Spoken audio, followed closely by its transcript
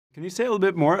Can you say a little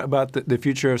bit more about the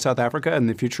future of South Africa and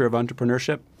the future of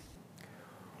entrepreneurship?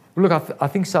 Well, look, I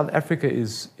think South Africa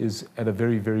is at a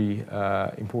very, very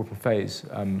important phase.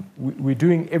 We're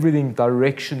doing everything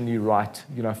directionally right,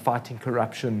 fighting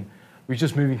corruption. We're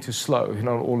just moving too slow, on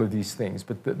all of these things.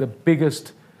 But the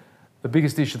biggest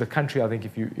issue of the country, I think,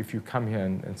 if you come here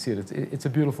and see it, it's a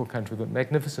beautiful country with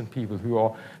magnificent people who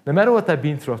are, no matter what they've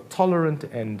been through, are tolerant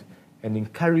and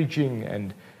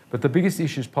encouraging. But the biggest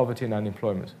issue is poverty and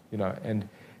unemployment, and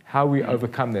how we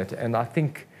overcome that. And I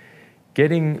think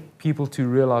getting people to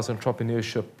realize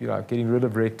entrepreneurship, getting rid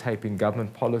of red tape in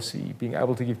government policy, being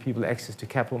able to give people access to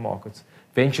capital markets,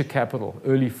 venture capital,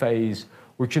 early phase,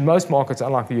 which in most markets,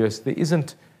 unlike the US, there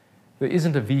isn't a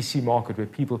VC market where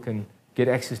people can get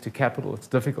access to capital. It's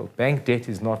difficult. Bank debt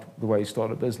is not the way you start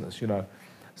a business,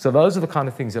 So those are the kind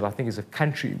of things that I think as a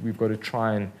country we've got to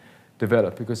try and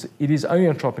develop, because it is only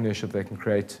entrepreneurship that can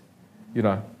create,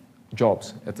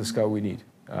 jobs at the scale we need.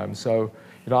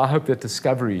 I hope that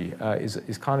discovery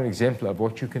is kind of an exemplar of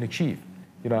what you can achieve,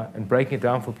 and breaking it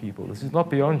down for people. This is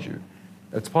not beyond you.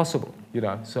 It's possible,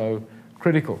 So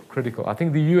critical. I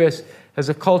think the US has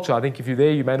a culture, I think if you're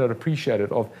there, you may not appreciate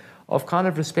it, of kind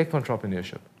of respect for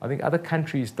entrepreneurship. I think other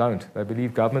countries don't. They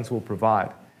believe governments will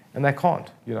provide, and they can't,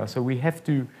 So we have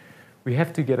to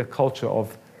get a culture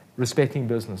of respecting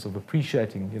business, of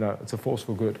appreciating, it's a force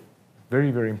for good.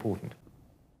 Very, very important.